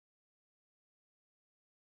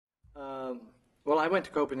Well, I went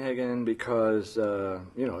to Copenhagen because,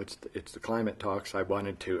 it's the climate talks. I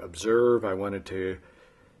wanted to observe. I wanted to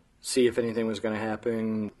see if anything was going to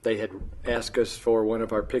happen. They had asked us for one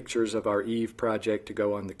of our pictures of our Eve project to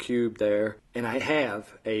go on the cube there. And I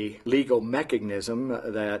have a legal mechanism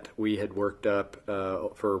that we had worked up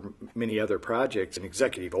for many other projects. An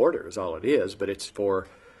executive order is all it is, but it's for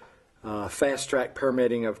fast-track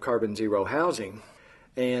permitting of carbon zero housing.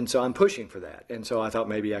 And so I'm pushing for that. And so I thought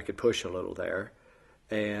maybe I could push a little there.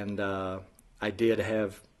 And I did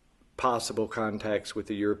have possible contacts with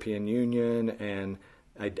the European Union, and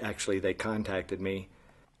they contacted me.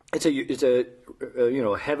 It's a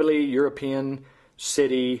heavily European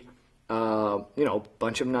city,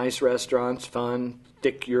 bunch of nice restaurants, fun,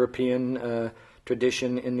 thick European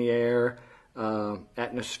tradition in the air,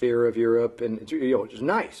 atmosphere of Europe, and it was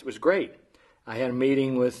nice. It was great. I had a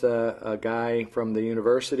meeting with a guy from the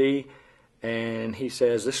university, and he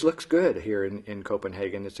says, this looks good here in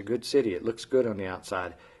Copenhagen. It's a good city. It looks good on the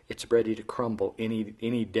outside. It's ready to crumble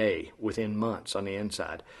any day, within months on the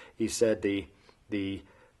inside. He said the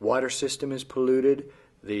water system is polluted.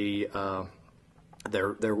 Their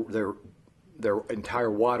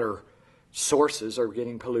entire water sources are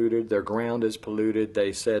getting polluted. Their ground is polluted.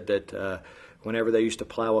 They said that whenever they used to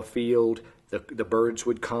plow a field, the birds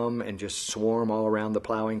would come and just swarm all around the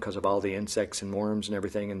plowing because of all the insects and worms and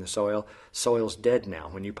everything in the soil. Soil's dead now.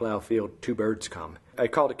 When you plow a field, 2 birds come. I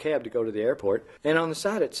called a cab to go to the airport, and on the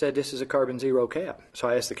side it said, this is a carbon zero cab. So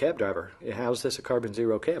I asked the cab driver, how's this a carbon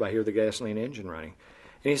zero cab? I hear the gasoline engine running.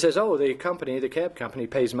 And he says, the cab company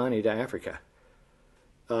pays money to Africa.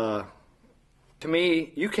 To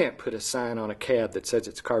me, you can't put a sign on a cab that says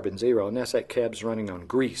it's carbon zero unless that cab's running on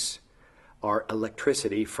grease or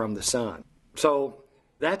electricity from the sun. So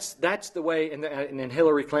that's the way, and then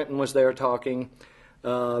Hillary Clinton was there talking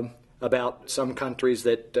about some countries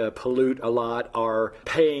that pollute a lot are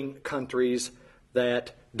paying countries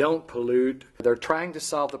that don't pollute. They're trying to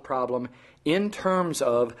solve the problem in terms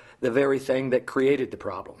of the very thing that created the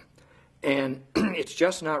problem. And it's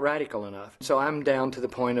just not radical enough. So I'm down to the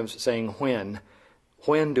point of saying when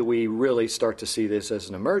do we really start to see this as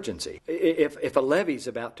an emergency? If a levee's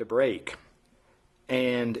about to break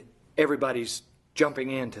and everybody's jumping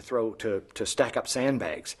in to stack up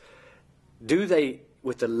sandbags, do they,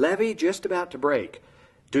 with the levee just about to break,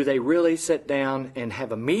 do they really sit down and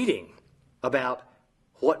have a meeting about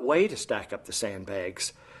what way to stack up the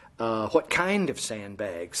sandbags, what kind of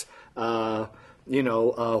sandbags, what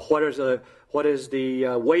is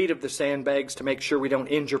the weight of the sandbags to make sure we don't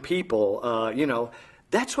injure people?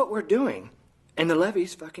 That's what we're doing, and the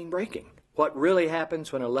levee's fucking breaking. What really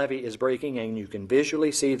happens when a levee is breaking, and you can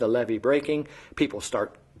visually see the levee breaking, people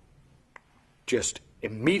start just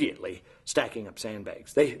immediately stacking up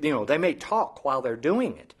sandbags. They may talk while they're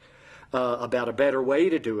doing it about a better way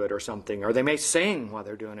to do it or something, or they may sing while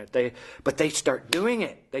they're doing it. But they start doing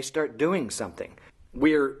it. They start doing something.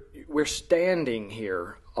 We're standing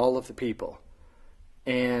here, all of the people,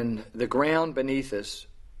 and the ground beneath us,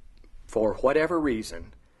 for whatever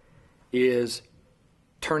reason, is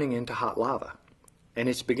turning into hot lava, and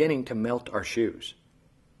it's beginning to melt our shoes.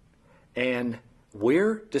 And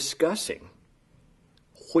we're discussing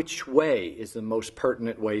which way is the most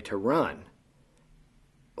pertinent way to run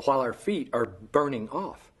while our feet are burning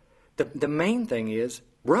off. The main thing is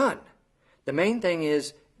run. The main thing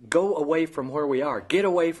is go away from where we are. Get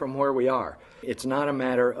away from where we are. It's not a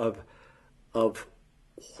matter of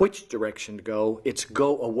which direction to go. It's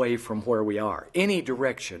go away from where we are. Any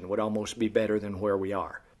direction would almost be better than where we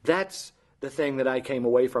are. That's the thing that I came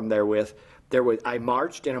away from there with. I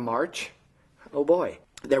marched in a march. Oh boy.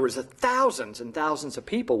 There was thousands and thousands of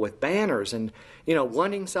people with banners and,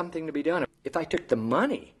 wanting something to be done. If I took the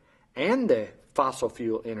money and the fossil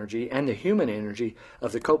fuel energy and the human energy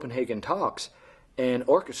of the Copenhagen talks and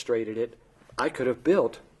orchestrated it, I could have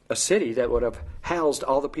built a city that would have housed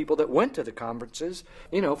all the people that went to the conferences,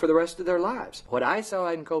 for the rest of their lives. What I saw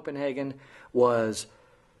in Copenhagen was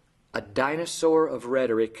a dinosaur of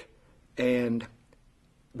rhetoric, and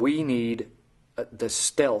we need the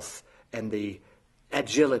stealth and the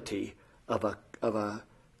agility of a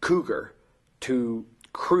cougar to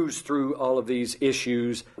cruise through all of these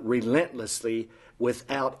issues relentlessly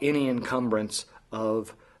without any encumbrance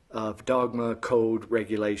of dogma, code,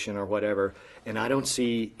 regulation, or whatever. And I don't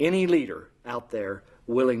see any leader out there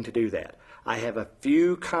willing to do that. I have a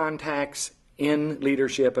few contacts in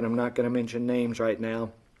leadership, and I'm not going to mention names right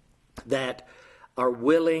now, that are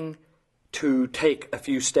willing to take a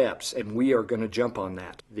few steps, and we are going to jump on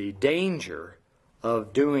that. The danger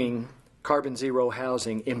of doing carbon zero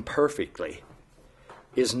housing imperfectly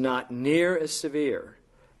is not near as severe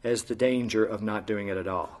as the danger of not doing it at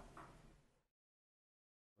all.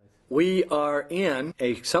 We are in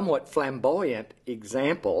a somewhat flamboyant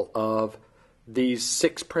example of these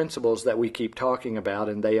 6 principles that we keep talking about,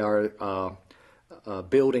 and they are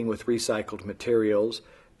building with recycled materials,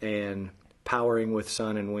 and powering with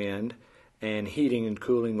sun and wind, and heating and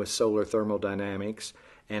cooling with solar thermodynamics,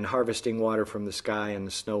 and harvesting water from the sky and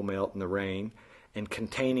the snow melt and the rain, and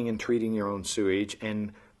containing and treating your own sewage,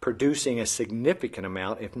 and producing a significant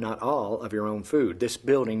amount, if not all, of your own food. This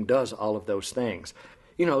building does all of those things.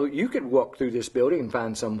 You know, you could walk through this building and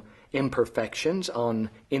find some imperfections on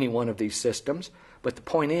any one of these systems, but the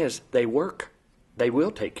point is, they work. They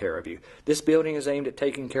will take care of you. This building is aimed at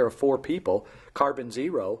taking care of 4 people, carbon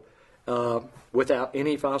zero, without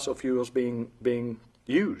any fossil fuels being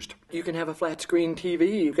used. You can have a flat screen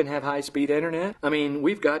TV, you can have high-speed internet. I mean,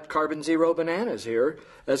 we've got carbon zero bananas here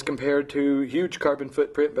as compared to huge carbon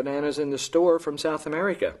footprint bananas in the store from South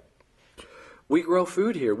America. We grow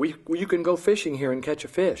food here. You can go fishing here and catch a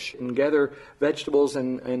fish and gather vegetables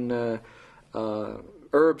and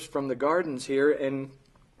herbs from the gardens here and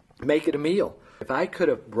make it a meal. If I could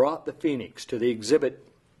have brought the Phoenix to the exhibit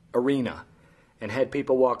arena and had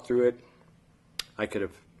people walk through it, I could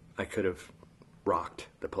have rocked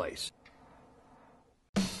the place.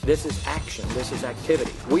 This is action. This is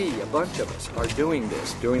activity. We, a bunch of us, are doing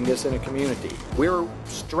this in a community. We're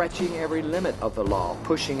stretching every limit of the law,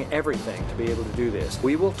 pushing everything to be able to do this.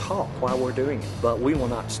 We will talk while we're doing it, but we will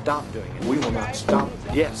not stop doing it. We will not stop.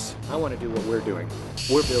 Yes, I want to do what we're doing.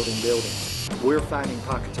 We're building buildings. We're finding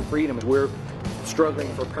pockets of freedom. We're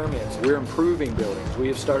struggling for permits. We're improving buildings. We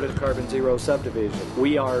have started a carbon zero subdivision.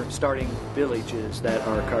 We are starting villages that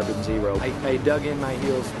are carbon zero. I dug in my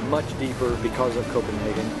heels much deeper because of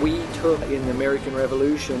Copenhagen. We took, in the American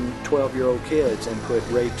Revolution, 12-year-old kids and put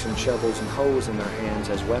rakes and shovels and hoes in their hands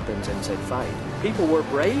as weapons and said, fight. People were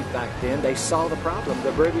brave back then. They saw the problem.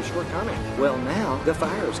 The British were coming. Well, now the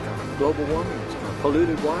fire is coming. Global warming is coming.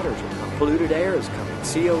 Polluted waters are coming. Polluted air is coming.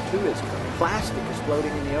 CO2 is coming. Plastic is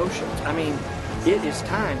floating in the oceans. I mean, it is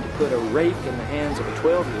time to put a rake in the hands of a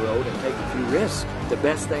 12-year-old and take a few risks. The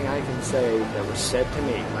best thing I can say that was said to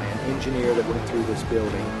me by an engineer that went through this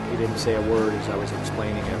building, he didn't say a word as I was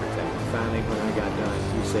explaining everything. Finally, when I got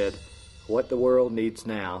done, he said, what the world needs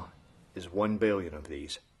now is 1 billion of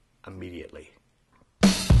these immediately.